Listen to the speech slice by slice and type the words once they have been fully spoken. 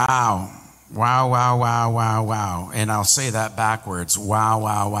Wow. Wow, wow, wow, wow, wow. And I'll say that backwards. Wow,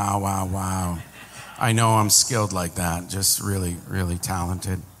 wow, wow, wow, wow. I know I'm skilled like that. Just really, really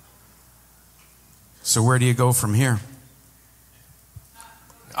talented. So where do you go from here?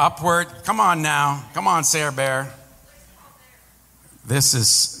 Upward. Come on now. Come on, Sarah Bear. This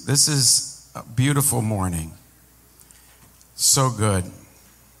is a beautiful morning. So good.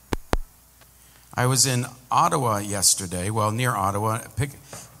 I was in Ottawa yesterday, well, near Ottawa,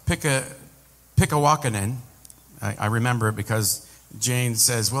 Pickawakanen. I remember it because Jane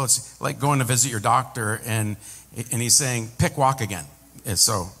says, well, it's like going to visit your doctor, and he's saying, Pickawakagen.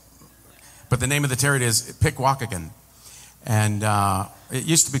 So, but the name of the territory is Pickawakagen. And it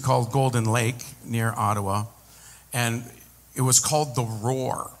used to be called Golden Lake near Ottawa, and it was called the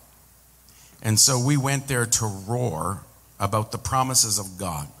Roar. And so we went there to roar about the promises of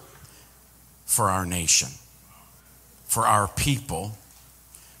God for our nation, for our people,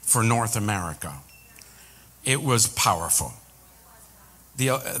 for North America. It was powerful.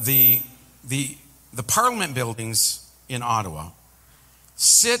 The Parliament buildings in Ottawa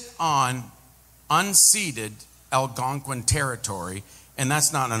sit on unceded Algonquin territory, and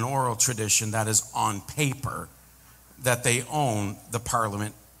that's not an oral tradition, that is on paper, that they own the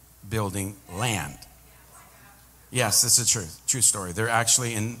Parliament building land. Yes, this is a true story. They're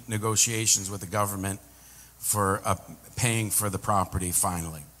actually in negotiations with the government for paying for the property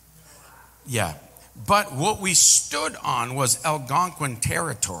finally. Yeah. But what we stood on was Algonquin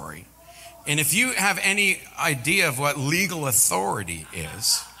territory. And if you have any idea of what legal authority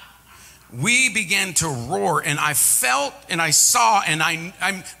is, we began to roar, and I felt and I saw, and I'm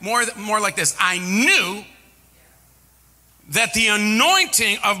more like this. I knew that the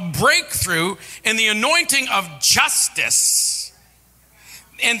anointing of breakthrough and the anointing of justice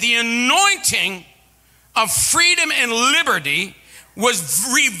and the anointing of freedom and liberty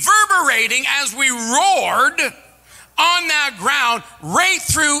was reverberating as we roared on that ground right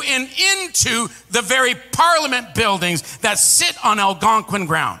through and into the very Parliament buildings that sit on Algonquin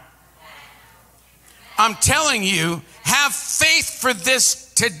ground. I'm telling you, have faith for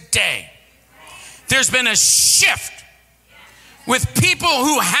this today. There's been a shift with people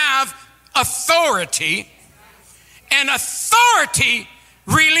who have authority, and authority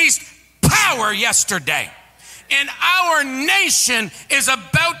released power yesterday. And our nation is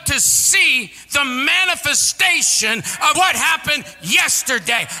about to see the manifestation of what happened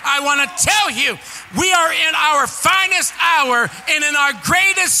yesterday. I want to tell you, we are in our finest hour and in our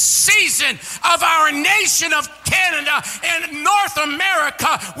greatest season of our nation of Canada and North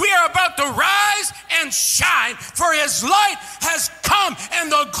America. We are about to rise and shine, for his light has come, and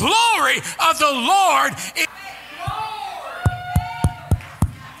the glory of the Lord is...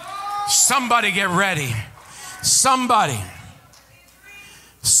 Somebody get ready. Somebody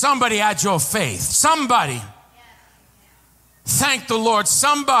add your faith. Somebody thank the Lord.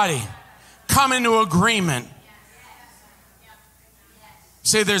 Somebody come into agreement.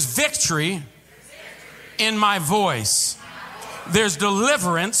 Say, there's victory in my voice. There's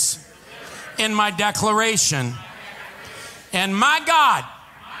deliverance in my declaration. And my God,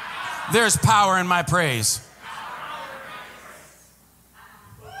 there's power in my praise.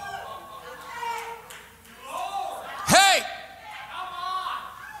 Hey!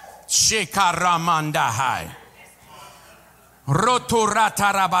 Shekaramandahai.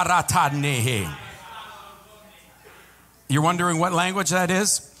 Rotoratarabaratanehe. You're wondering what language that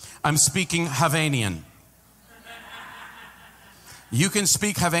is? I'm speaking Havanian. You can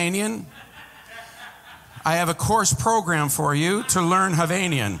speak Havanian? I have a course program for you to learn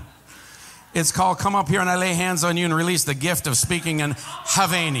Havanian. It's called Come Up Here and I Lay Hands on You and Release the Gift of Speaking in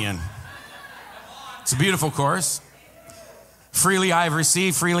Havanian. It's a beautiful course. Freely I have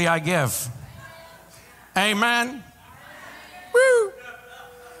received, freely I give. Amen. Woo.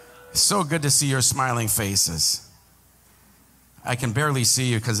 So good to see your smiling faces. I can barely see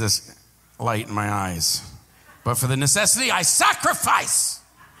you because this light in my eyes. But for the necessity, I sacrifice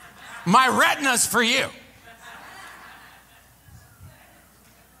my retinas for you.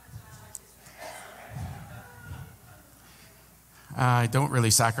 I don't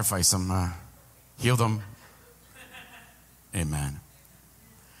really sacrifice them. Heal them. Amen.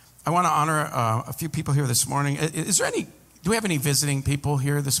 I want to honor a few people here this morning. Do we have any visiting people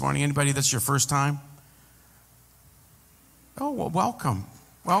here this morning? Anybody that's your first time? Oh, well, welcome.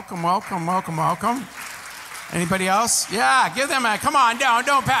 Welcome, welcome, welcome, welcome. Anybody else? Yeah, give them a, come on,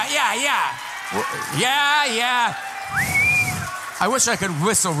 don't pat. Yeah. I wish I could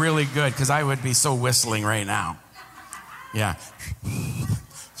whistle really good because I would be so whistling right now. Yeah.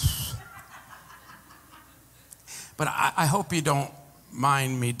 But I hope you don't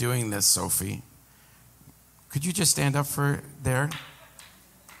mind me doing this, Sophie, could you just stand up for there?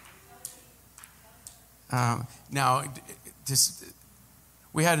 Now,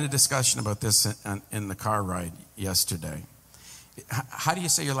 we had a discussion about this in the car ride yesterday. How do you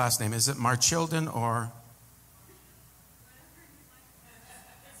say your last name? Is it Marchildon or?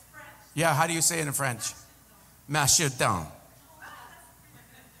 Yeah, how do you say it in French? Marchildon.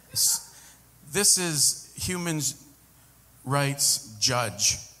 This is human rights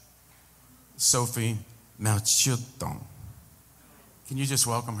judge, Sophie Marchildon. Can you just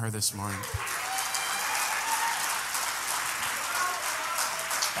welcome her this morning?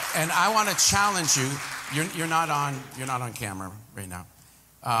 And I want to challenge you. You're not on camera right now.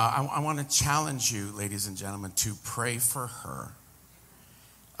 I want to challenge you, ladies and gentlemen, to pray for her.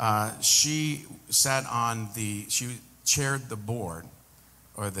 She chaired the board,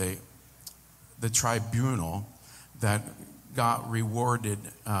 or the tribunal that got rewarded,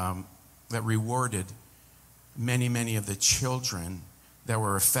 that rewarded many of the children that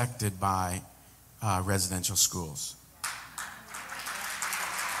were affected by residential schools.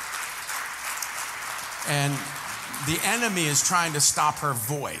 And the enemy is trying to stop her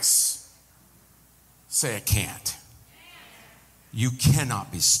voice. Say, it can't. You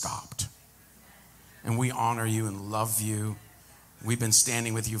cannot be stopped. And we honor you and love you. We've been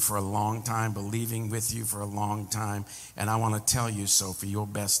standing with you for a long time, believing with you for a long time. And I want to tell you, Sophie, your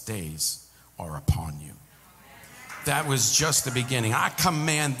best days are upon you. That was just the beginning. I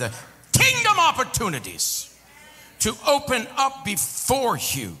command the kingdom opportunities to open up before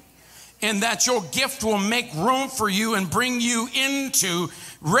you, and that your gift will make room for you and bring you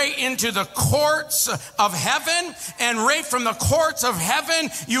right into the courts of heaven. And right from the courts of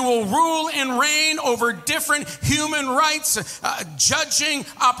heaven, you will rule and reign over different human rights, judging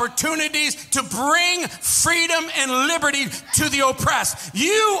opportunities to bring freedom and liberty to the oppressed.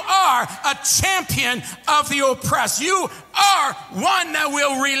 You are a champion of the oppressed. You are one that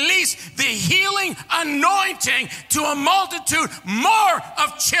will release the healing anointing to a multitude more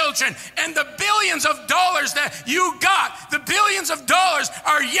of children. And the billions of dollars that you got, the billions of dollars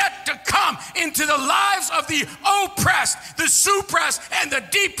are yet to come into the lives of the oppressed, the suppressed, and the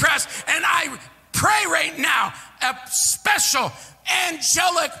depressed. And I pray right now a special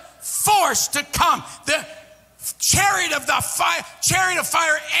angelic force to come, the chariot of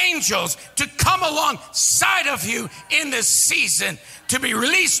fire angels to come alongside of you in this season, to be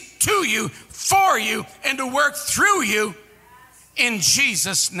released to you, for you, and to work through you in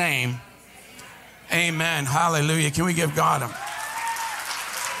Jesus' name. Amen. Hallelujah. Can we give God a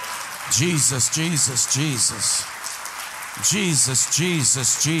Jesus, Jesus, Jesus. Jesus,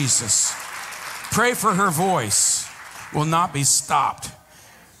 Jesus, Jesus. Pray for her voice will not be stopped,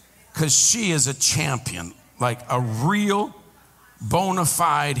 because she is a champion, like a real bona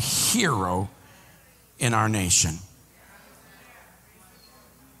fide hero in our nation.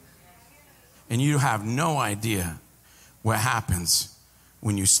 And you have no idea what happens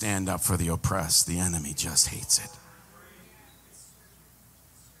when you stand up for the oppressed. The enemy just hates it.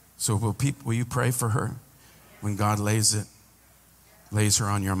 So will you pray for her when God lays her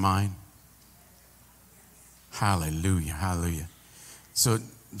on your mind? Hallelujah, hallelujah. So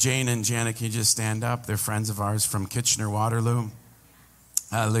Jane and Janet, can you just stand up? They're friends of ours from Kitchener-Waterloo.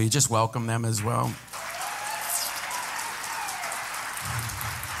 Hallelujah. Just welcome them as well.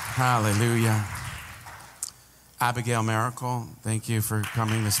 Hallelujah. Abigail Miracle, thank you for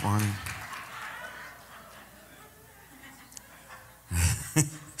coming this morning.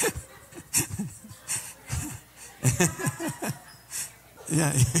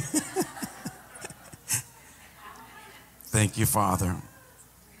 Yeah. Thank you, Father.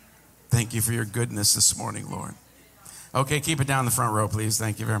 Thank you for your goodness this morning, Lord. Okay, keep it down the front row, please.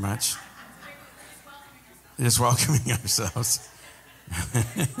 Thank you very much. Just welcoming ourselves.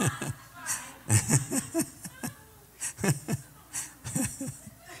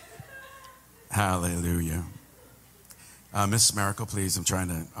 Hallelujah. Miss Miracle, please. I'm trying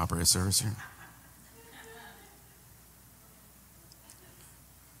to operate a service here.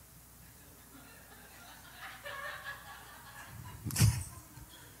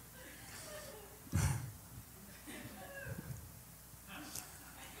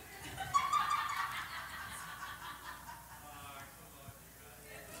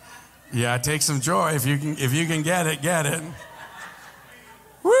 Yeah, take some joy. If you can get it, get it.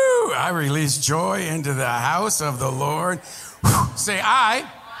 Woo! I release joy into the house of the Lord. Whew. Say I.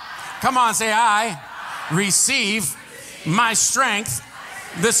 Come on, say I receive my strength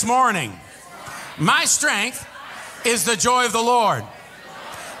this morning. My strength is the joy of the Lord.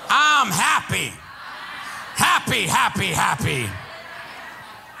 I'm happy. Happy, happy, happy.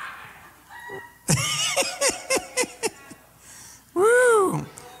 Woo!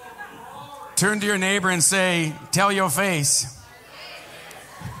 Turn to your neighbor and say, tell your face.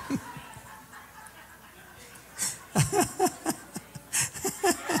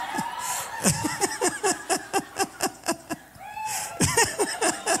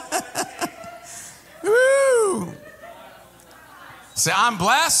 Woo! Say, I'm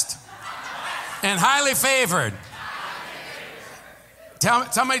blessed and highly favored.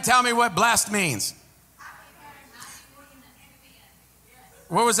 Somebody tell me what blessed means.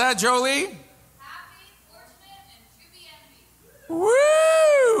 What was that, Jolie? Happy, fortunate, and to be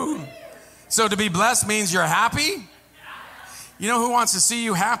envied. Woo! So to be blessed means you're happy? You know who wants to see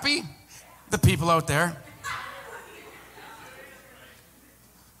you happy? The people out there.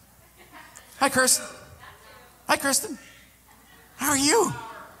 Hi, Kirsten. Hi, Kristen. How are you?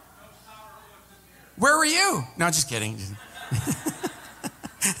 Where were you? No, just kidding.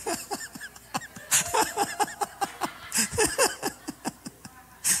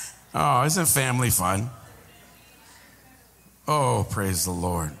 Oh, isn't family fun? Oh, praise the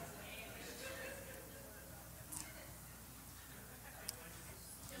Lord.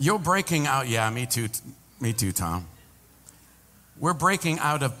 You're breaking out. Yeah, me too, Tom. We're breaking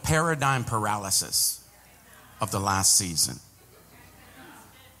out of paradigm paralysis of the last season.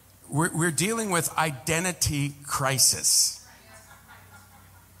 We're dealing with identity crisis.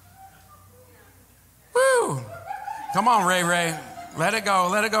 Woo! Come on, Ray Ray. Let it go,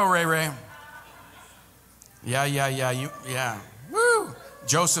 Ray Ray. Yeah. Woo!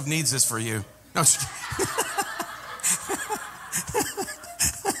 Joseph needs this for you. No.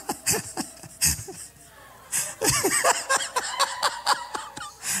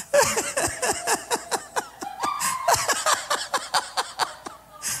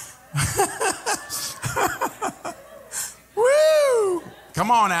 Woo!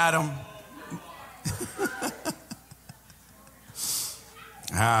 Come on, Adam.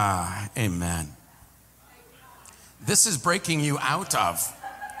 Amen. This is breaking you out of.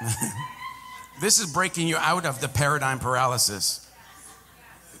 This is breaking you out of the paradigm paralysis.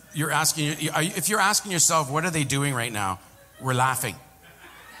 If you're asking yourself, what are they doing right now? We're laughing.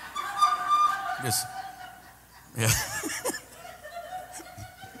 Just, yeah.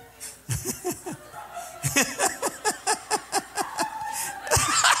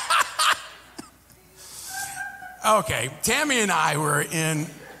 Okay, Tammy and I were in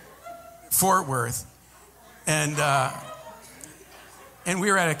Fort Worth, and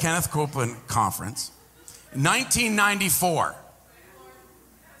we were at a Kenneth Copeland conference, 1994.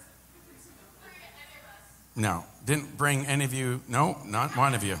 No, didn't bring any of you. No, not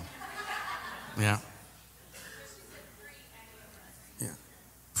one of you. Yeah.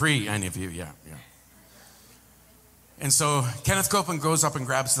 Pre any of you, yeah. And so Kenneth Copeland goes up and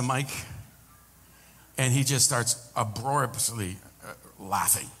grabs the mic, and he just starts uproariously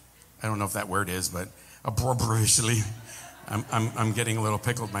laughing. I don't know if that word is, but uproariously. I'm getting a little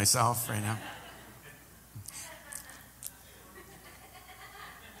pickled myself right now.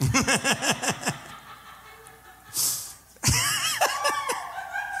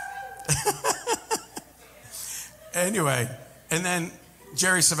 Anyway, and then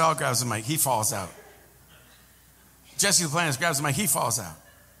Jerry Savelle grabs the mic. He falls out. Jesse LaPlante grabs the mic. He falls out.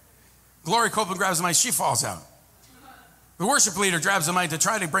 Gloria Copeland grabs the mic. She falls out. The worship leader grabs the mic to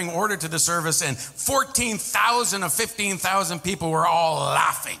try to bring order to the service, and 14,000 of 15,000 people were all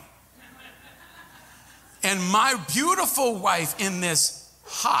laughing. And my beautiful wife in this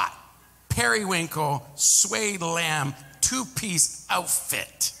hot periwinkle suede lamb two-piece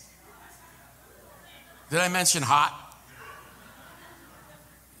outfit. Did I mention hot?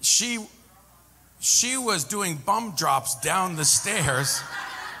 She was doing bum drops down the stairs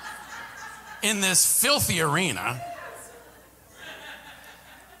in this filthy arena.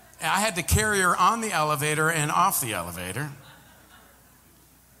 I had to carry her on the elevator and off the elevator.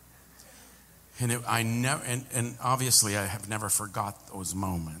 And obviously I have never forgot those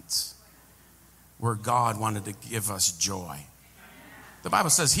moments where God wanted to give us joy. The Bible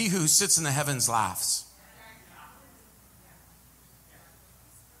says, he who sits in the heavens laughs.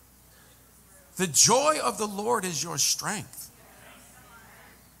 The joy of the Lord is your strength.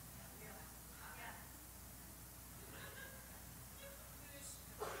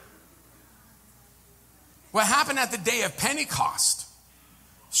 What happened at the day of Pentecost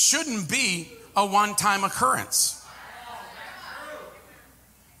shouldn't be a one-time occurrence.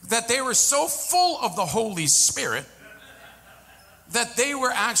 That they were so full of the Holy Spirit that they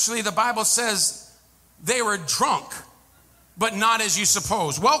were actually, the Bible says, they were drunk, but not as you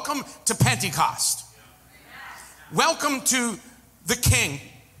suppose. Welcome to Pentecost. Welcome to the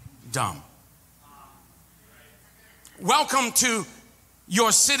kingdom. Welcome to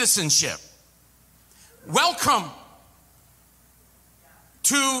your citizenship. Welcome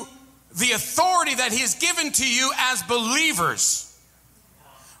to the authority that he has given to you as believers.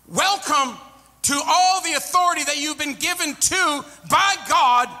 Welcome to all the authority that you've been given to by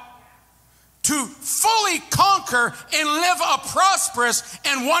God to fully conquer and live a prosperous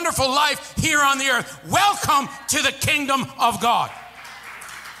and wonderful life here on the earth. Welcome to the kingdom of God.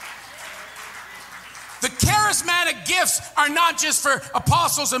 The charismatic gifts are not just for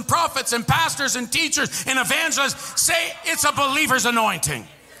apostles and prophets and pastors and teachers and evangelists. Say, it's a believer's anointing.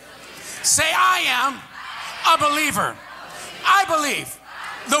 Say, I am a believer. I believe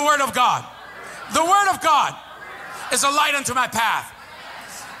the word of God. The word of God is a light unto my path,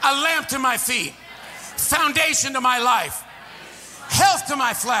 a lamp to my feet, foundation to my life, health to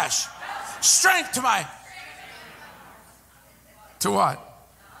my flesh, strength to my... To what?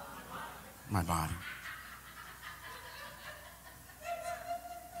 My body.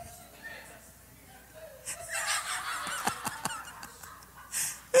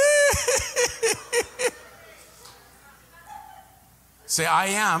 Say, I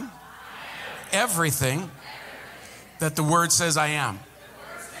am everything that the word says I am.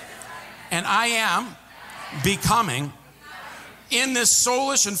 And I am becoming, in this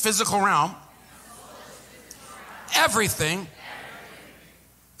soulish and physical realm, everything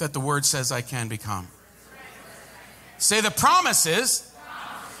that the word says I can become. Say, the promises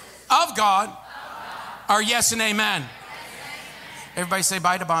of God are yes and amen. Everybody say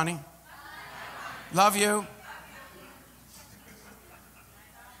bye to Bonnie. Love you.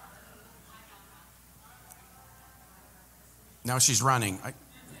 Now she's running.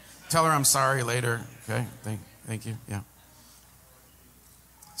 Tell her I'm sorry later. Okay, thank you. Yeah.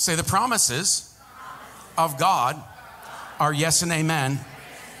 Say, the promises of God are yes and amen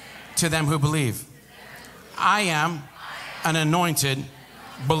to them who believe. I am an anointed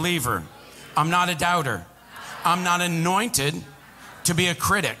believer. I'm not a doubter. I'm not anointed to be a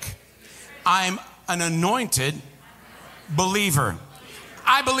critic. I'm an anointed believer.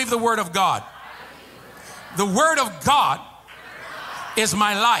 I believe the word of God. The word of God is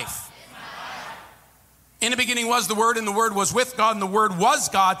my life. In the beginning was the word, and the word was with God, and the word was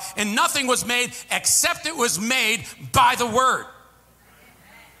God, and nothing was made except it was made by the word.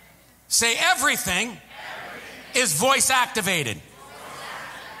 Say, everything is voice activated.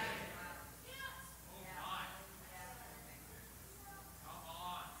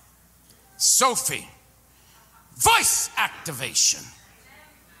 Sophie, voice activation.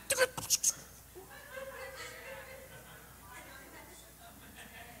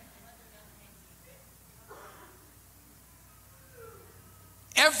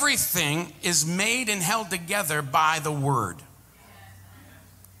 Everything is made and held together by the word.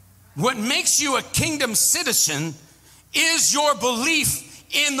 What makes you a kingdom citizen is your belief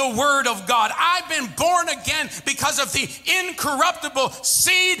in the word of God. I've been born again because of the incorruptible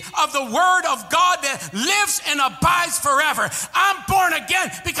seed of the word of God that lives and abides forever. I'm born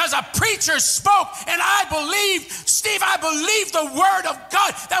again because a preacher spoke, and I believe, Steve, I believe the word of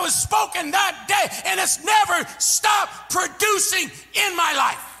God that was spoken that day, and it's never stopped producing in my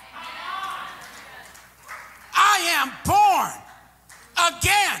life. I am born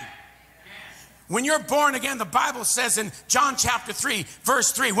again. When you're born again, the Bible says in John chapter 3,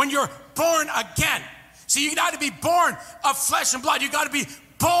 verse 3, when you're born again, see, you got to be born of flesh and blood. You got to be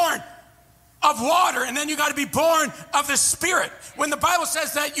born of water, and then you got to be born of the Spirit. When the Bible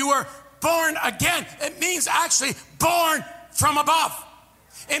says that you are born again, it means actually born from above.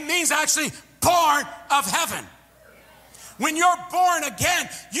 It means actually born of heaven. When you're born again,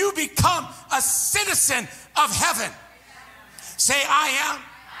 you become a citizen of heaven. Say, I am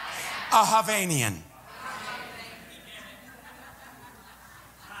a Havanian.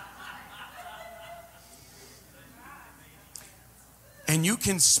 And you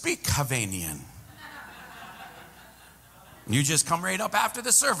can speak Havanian. You just come right up after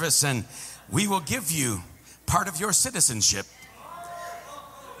the service and we will give you part of your citizenship.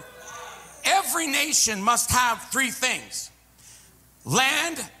 Every nation must have three things: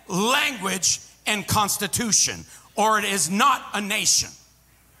 land, language, and constitution, or it is not a nation.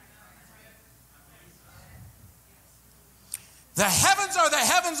 The heavens are the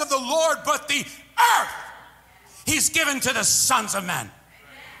heavens of the Lord, but the earth He's given to the sons of men.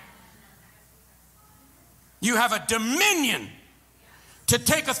 You have a dominion to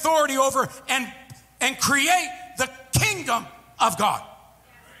take authority over and create the kingdom of God.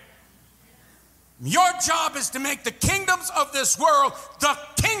 Your job is to make the kingdoms of this world the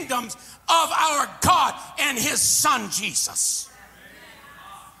kingdoms of our God and His Son, Jesus.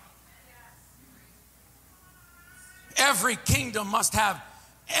 every kingdom must have,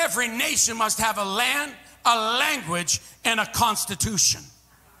 every nation must have a land, a language, and a constitution.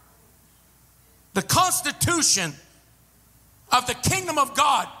 The constitution of the kingdom of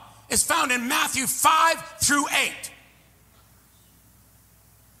God is found in Matthew 5 through 8.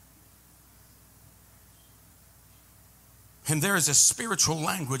 And there is a spiritual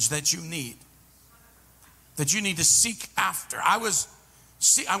language that you need to seek after.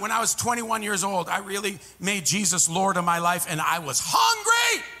 When I was 21 years old, I really made Jesus Lord of my life, and I was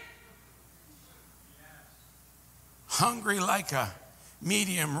hungry. Hungry like a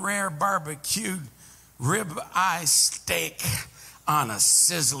medium rare barbecued rib-eye steak on a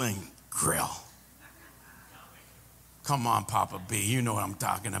sizzling grill. Come on, Papa B, you know what I'm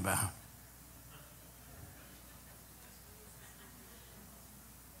talking about.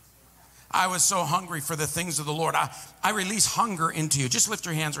 I was so hungry for the things of the Lord. I release hunger into you. Just lift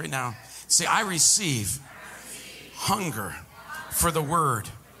your hands right now. Say, I receive hunger for the word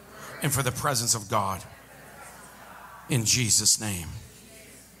and for the presence of God. In Jesus' name.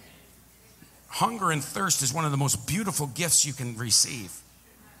 Hunger and thirst is one of the most beautiful gifts you can receive.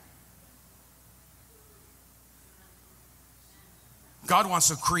 God wants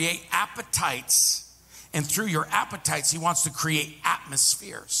to create appetites, and through your appetites, he wants to create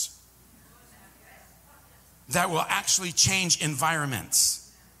atmospheres that will actually change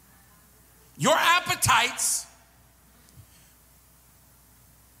environments. Your appetites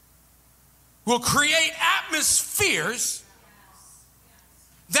will create atmospheres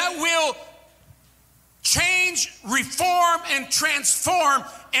that will change, reform, and transform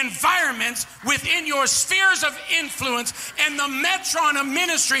environments within your spheres of influence and the metron of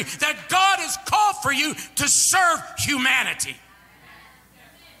ministry that God has called for you to serve humanity.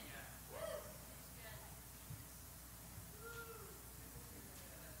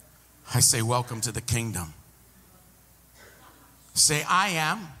 I say, welcome to the kingdom. Say, I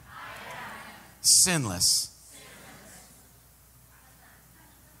am sinless.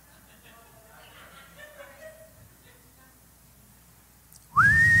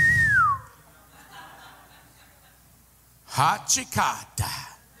 Hachikata.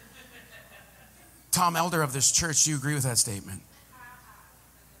 Tom, elder of this church, do you agree with that statement?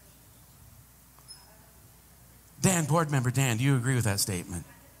 Dan, board member Dan, do you agree with that statement?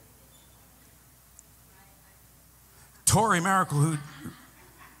 Tori Miracle, who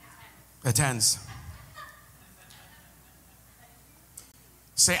attends.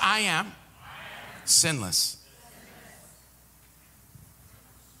 Say, I am sinless.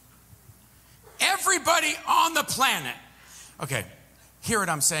 Everybody on the planet. Okay, hear what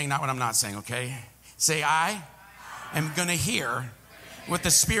I'm saying, not what I'm not saying, okay? Say, I am going to hear what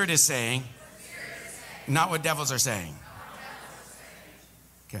the Spirit is saying, not what devils are saying.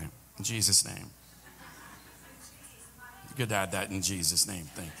 Okay, in Jesus' name. Good to add that in Jesus' name.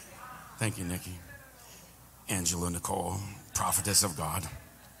 Thank you, Nikki. Angela Nicole, prophetess of God.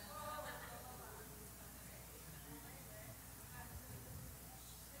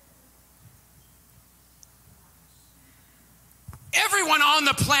 Everyone on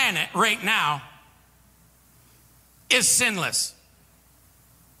the planet right now is sinless.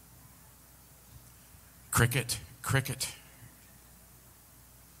 Cricket.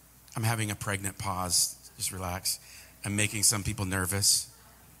 I'm having a pregnant pause. Just relax. I'm making some people nervous.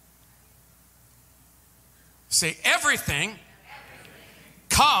 Say, everything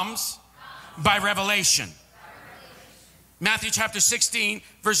comes by revelation. Matthew chapter 16,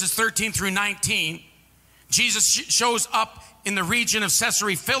 verses 13 through 19. Jesus shows up in the region of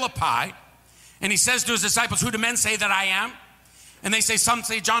Caesarea Philippi, and he says to his disciples, who do men say that I am? And they say, some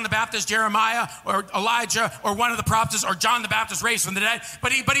say John the Baptist, Jeremiah, or Elijah, or one of the prophets, or John the Baptist raised from the dead.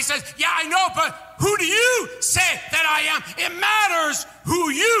 But he says, yeah, I know, but who do you say that I am? It matters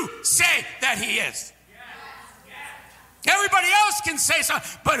who you say that he is. Everybody else can say something,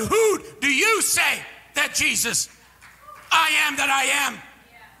 but who do you say that Jesus, I am that I am?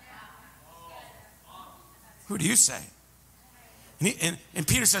 Who do you say? And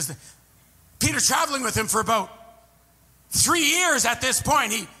Peter says, Peter traveling with him for about 3 years at this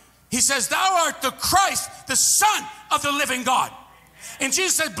point, he says, thou art the Christ, the Son of the living God. And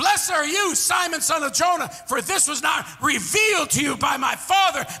Jesus said, blessed are you, Simon, son of Jonah, for this was not revealed to you by my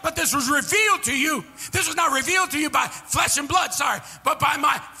Father, but this was revealed to you. This was not revealed to you by flesh and blood, but by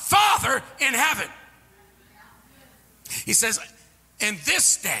my Father in heaven. He says, in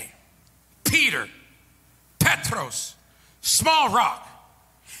this day, Peter, Petros, small rock,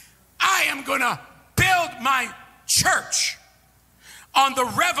 I am going to build my church on the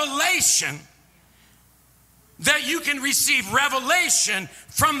revelation that you can receive revelation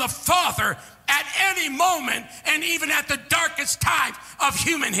from the Father at at any moment and even at the darkest times of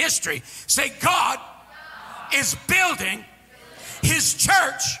human history. Say, God is building his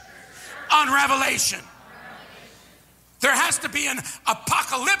church on revelation. There has to be an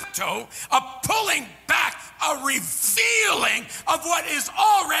apocalypto, a pulling back, a revealing of what is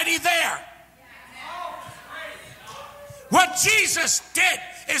already there. What Jesus did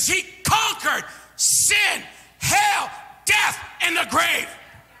is he conquered sin, hell, death, and the grave.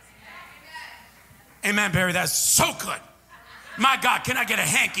 Amen, Barry. That's so good. My God, can I get a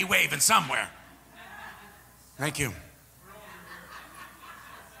hanky waving somewhere? Thank you.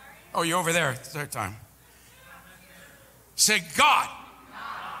 Oh, you're over there. Third time. Say, God,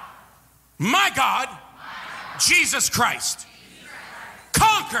 my God, Jesus Christ,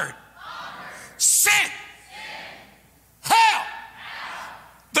 conquered sin, hell,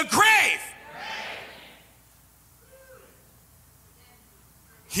 the grave.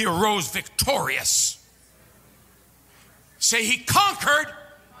 He arose victorious. Say, he conquered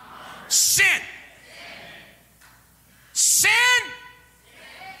sin. Sin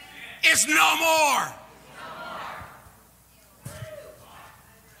is no more.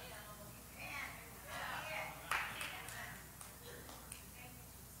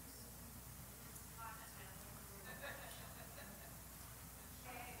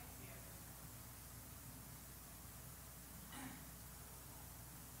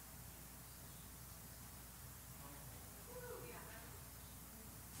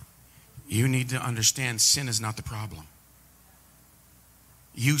 You need to understand sin is not the problem.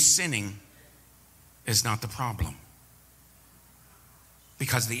 You sinning is not the problem,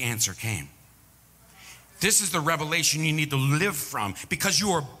 because the answer came. This is the revelation you need to live from, because you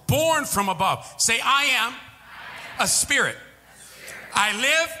are born from above. Say, I am a spirit. I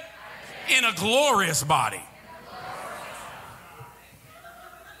live in a glorious body.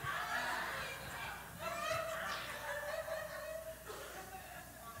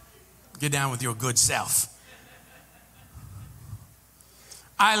 Get down with your good self.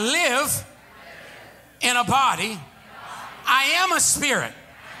 I live in a body. I am a spirit.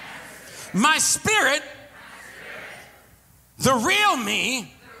 My spirit, the real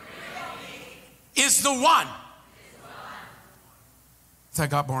me, is the one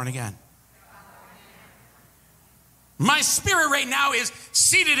that got born again. My spirit right now is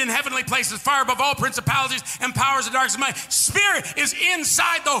seated in heavenly places, far above all principalities and powers of darkness. My spirit is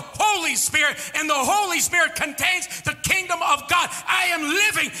inside the Holy Spirit, and the Holy Spirit contains the kingdom of God. I am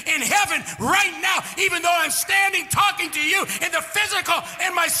living in heaven right now, even though I'm standing talking to you in the physical,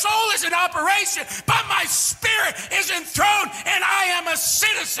 and my soul is in operation, but my spirit is enthroned, and I am a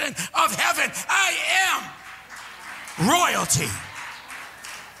citizen of heaven. I am royalty.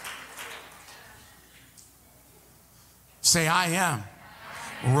 Say, I am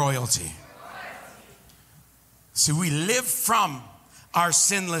royalty. See, we live from our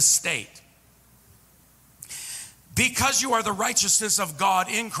sinless state. Because you are the righteousness of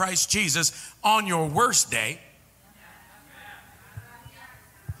God in Christ Jesus on your worst day,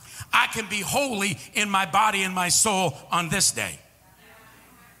 I can be holy in my body and my soul on this day.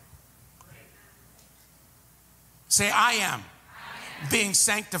 Say, I am being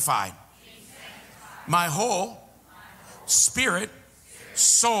sanctified. My whole spirit,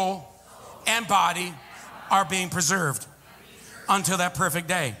 soul, and body are being preserved until that perfect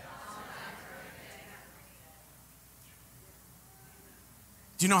day.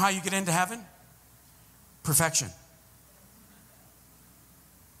 Do you know how you get into heaven? Perfection.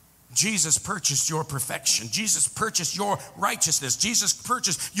 Jesus purchased your perfection. Jesus purchased your righteousness. Jesus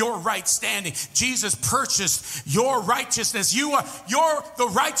purchased your right standing. Jesus purchased your righteousness. You're the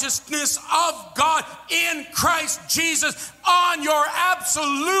righteousness of God in Christ Jesus on your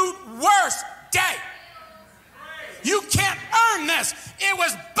absolute worst day. You can't earn this. It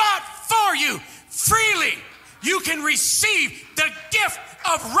was bought for you freely. You can receive the gift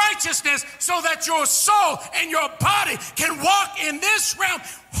of righteousness so that your soul and your body can walk in this realm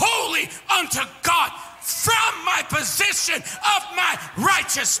holy unto God from my position of my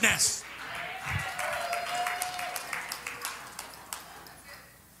righteousness.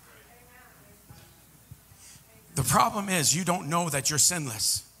 The problem is you don't know that you're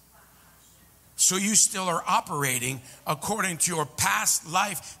sinless. So you still are operating according to your past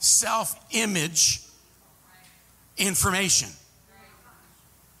life self-image information.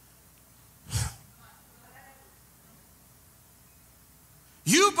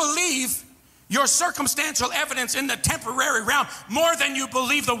 You believe your circumstantial evidence in the temporary realm more than you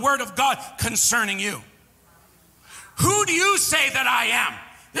believe the word of God concerning you. Who do you say that I am?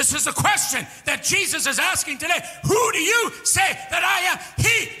 This is a question that Jesus is asking today. Who do you say that I am?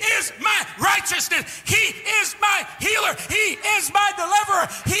 He is my righteousness. righteousness. He is my healer. He is my deliverer.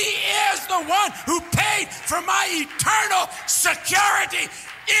 He is the one who paid for my eternal security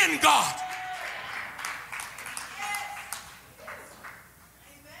in God.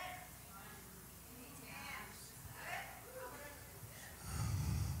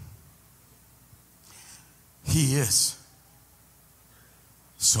 He is,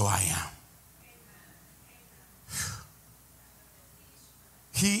 so I am.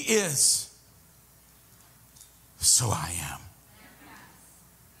 He is, so I am.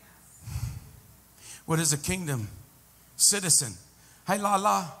 What is a kingdom citizen? Hi,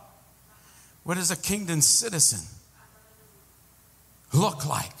 Lala. What does a kingdom citizen look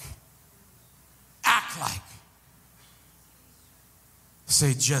like? Act like?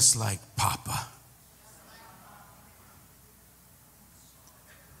 Say, just like Papa.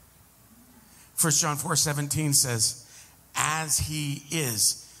 1 John 4:17 says, as he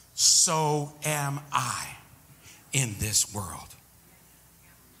is, so am I in this world.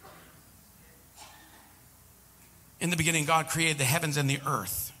 In the beginning, God created the heavens and the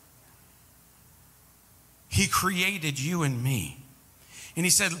earth. He created you and me. And he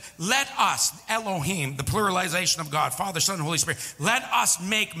said, let us, Elohim, the pluralization of God, Father, Son, and Holy Spirit, let us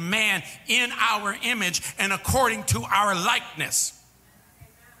make man in our image and according to our likeness.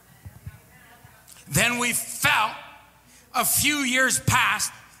 Then we fell a few years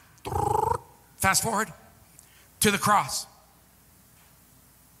past, fast forward, to the cross.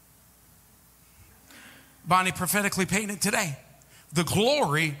 Bonnie prophetically painted today the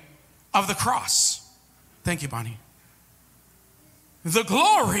glory of the cross. Thank you, Bonnie. The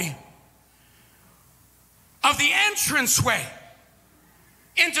glory of the entranceway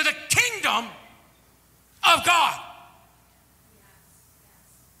into the kingdom of God.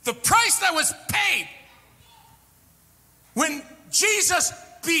 The price that was paid when Jesus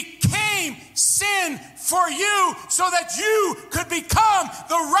became sin for you so that you could become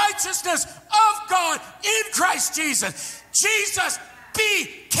the righteousness of God in Christ Jesus. Jesus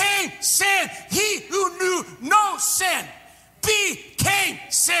became sin. He who knew no sin became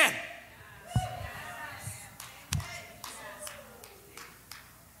sin.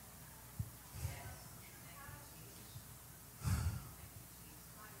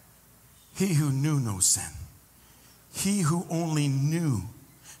 He who knew no sin. He who only knew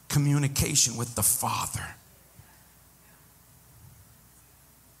communication with the Father.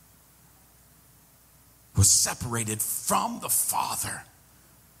 Was separated from the Father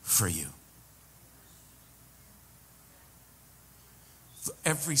for you.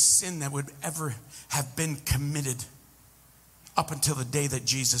 Every sin that would ever have been committed up until the day that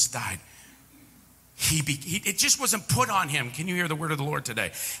Jesus died, it just wasn't put on him. Can you hear the word of the Lord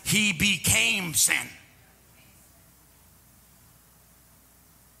today? He became sin.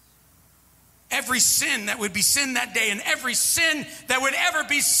 Every sin that would be sinned that day and every sin that would ever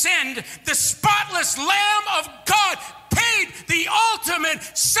be sinned, the spotless Lamb of God paid the ultimate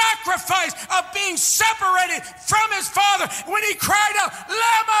sacrifice of being separated from his Father. When he cried out,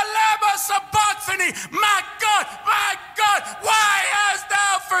 Lama, Lama, Sabachthani, my God, why hast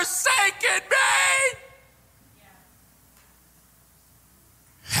thou forsaken me?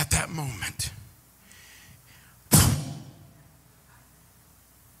 At that moment,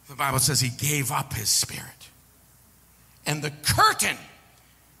 the Bible says he gave up his spirit. And the curtain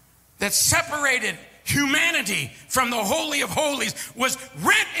that separated humanity from the Holy of Holies was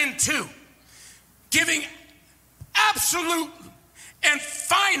rent in two, giving absolute and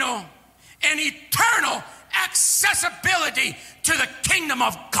final and eternal accessibility to the kingdom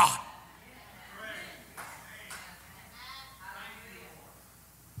of God.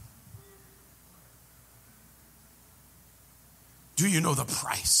 Do you know the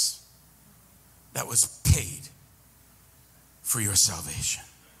price that was paid for your salvation?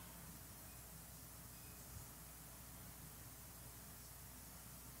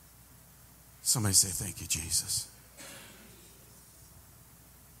 Somebody say, thank you, Jesus.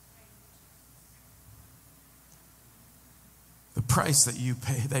 The price that you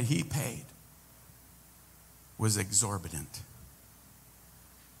pay, that he paid, was exorbitant.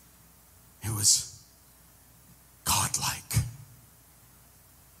 It was godlike.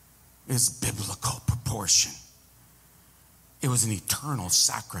 It was biblical proportion. It was an eternal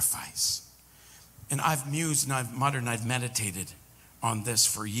sacrifice. And I've mused and I've muttered and I've meditated on this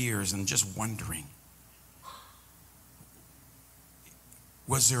for years and just wondering,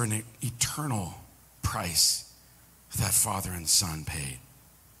 was there an eternal price that Father and Son paid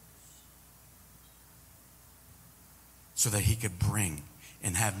so that he could bring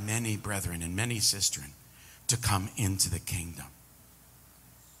and have many brethren and many sistren to come into the kingdom?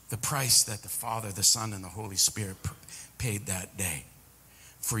 The price that the Father, the Son, and the Holy Spirit paid that day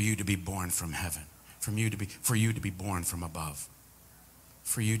for you to be born from heaven, for you to be born from above,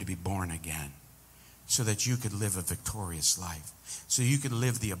 for you to be born again, so that you could live a victorious life, so you could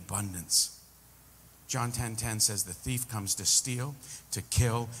live the abundance. John 10:10 says the thief comes to steal, to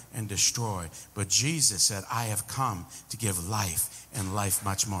kill, and destroy. But Jesus said, I have come to give life, and life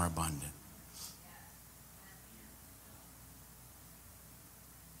much more abundant.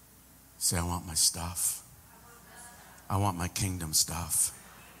 Say, I want my stuff. I want my kingdom stuff.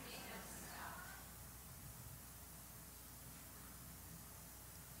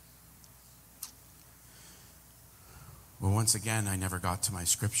 Well, once again, I never got to my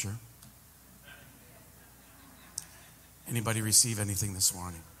scripture. Anybody receive anything this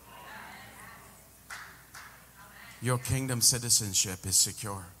morning? Your kingdom citizenship is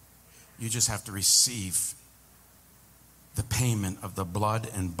secure. You just have to receive the payment of the blood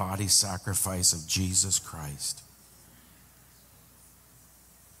and body sacrifice of Jesus Christ.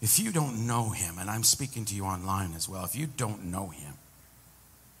 If you don't know him, and I'm speaking to you online as well, if you don't know him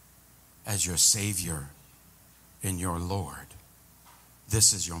as your Savior and your Lord,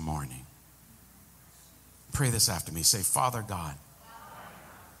 this is your morning. Pray this after me. Say, Father God,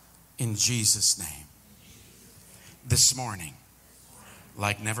 in Jesus' name, this morning,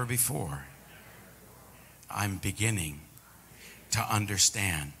 like never before, I'm beginning to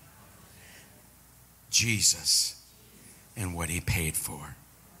understand Jesus and what he paid for.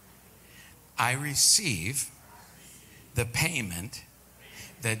 I receive the payment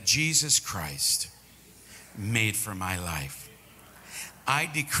that Jesus Christ made for my life. I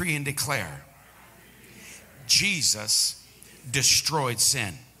decree and declare Jesus destroyed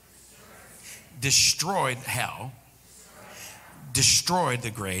sin, destroyed hell, destroyed the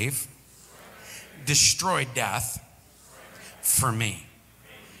grave, destroyed death for me,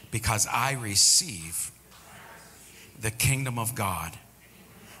 because I receive the kingdom of God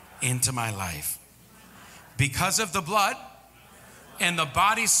into my life. Because of the blood and the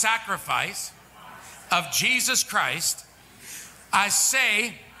body sacrifice of Jesus Christ, I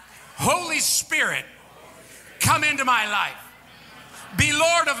say, Holy Spirit, come into my life. Be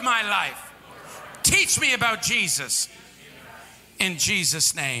Lord of my life. Teach me about Jesus. In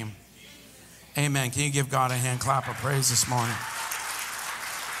Jesus' name, amen. Can you give God a hand clap of praise this morning?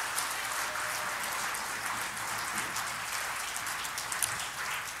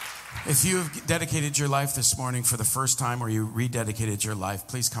 If you have dedicated your life this morning for the first time, or you rededicated your life,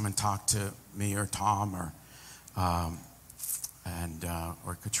 please come and talk to me or Tom or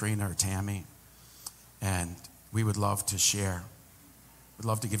Katrina or Tammy, and we would love to share. We'd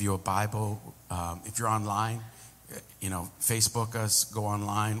love to give you a Bible. If you're online, Facebook us, go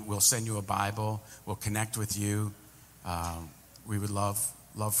online. We'll send you a Bible. We'll connect with you. We would love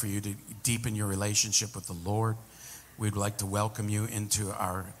for you to deepen your relationship with the Lord. We'd like to welcome you into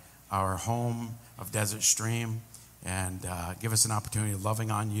our home of Desert Stream, and give us an opportunity of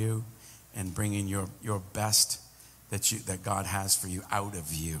loving on you and bringing your best that God has for you out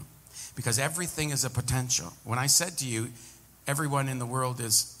of you. Because everything is a potential. When I said to you, everyone in the world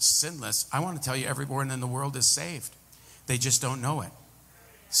is sinless, I want to tell you everyone in the world is saved. They just don't know it.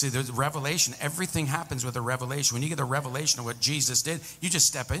 See, there's a revelation. Everything happens with a revelation. When you get a revelation of what Jesus did, you just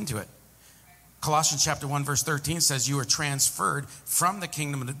step into it. Colossians chapter 1 verse 13 says you are transferred from the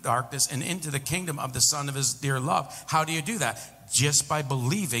kingdom of darkness and into the kingdom of the Son of his dear love. How do you do that? Just by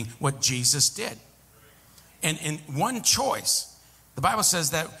believing what Jesus did. And in one choice, the Bible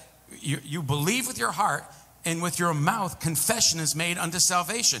says that you believe with your heart, and with your mouth confession is made unto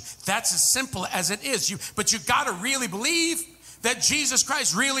salvation. That's as simple as it is. But you got to really believe that Jesus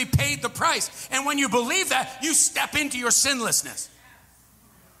Christ really paid the price. And when you believe that, you step into your sinlessness.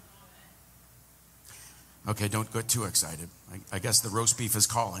 Okay, don't get too excited. I guess the roast beef is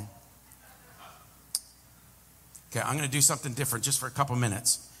calling. Okay, I'm going to do something different just for a couple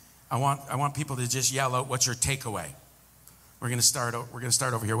minutes. I want people to just yell out, what's your takeaway? We're going to start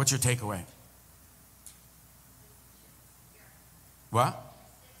over here. What's your takeaway? What?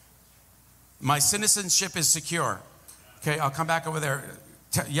 My citizenship is secure. Okay, I'll come back over there.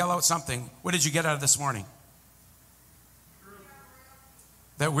 Yell out something. What did you get out of this morning?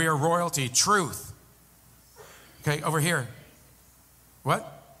 That we are royalty. Truth. Okay, over here. What?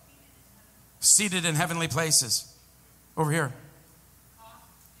 Seated in heavenly places. Over here.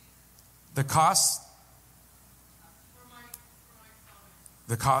 The cost.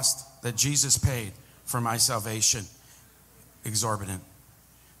 The cost that Jesus paid for my salvation. Exorbitant.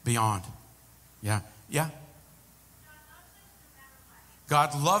 Beyond. Yeah.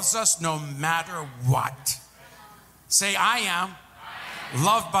 God loves us no matter what. Say, I am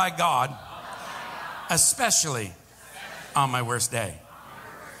loved by God, especially on my worst day.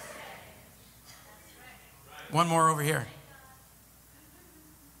 One more over here.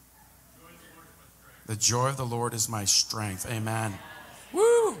 The joy of the Lord is my strength. Amen.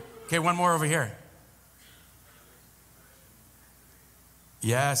 Woo! Okay, one more over here.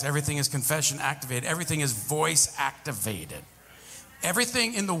 Yes, everything is confession activated. Everything is voice activated.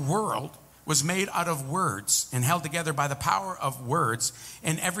 Everything in the world was made out of words and held together by the power of words.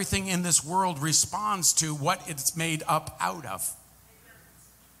 And everything in this world responds to what it's made up out of.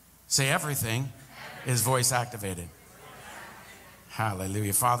 Say everything is voice activated.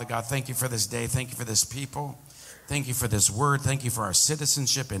 Hallelujah. Father God, thank you for this day. Thank you for this people. Thank you for this word. Thank you for our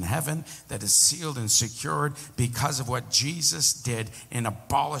citizenship in heaven that is sealed and secured because of what Jesus did in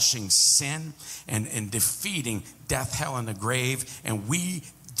abolishing sin and defeating death, hell, and the grave. And we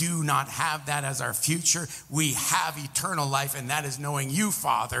do not have that as our future. We have eternal life, and that is knowing you,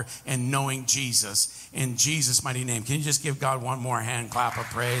 Father, and knowing Jesus. In Jesus' mighty name. Can you just give God one more hand clap of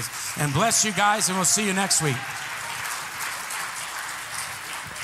praise? And bless you guys, and we'll see you next week.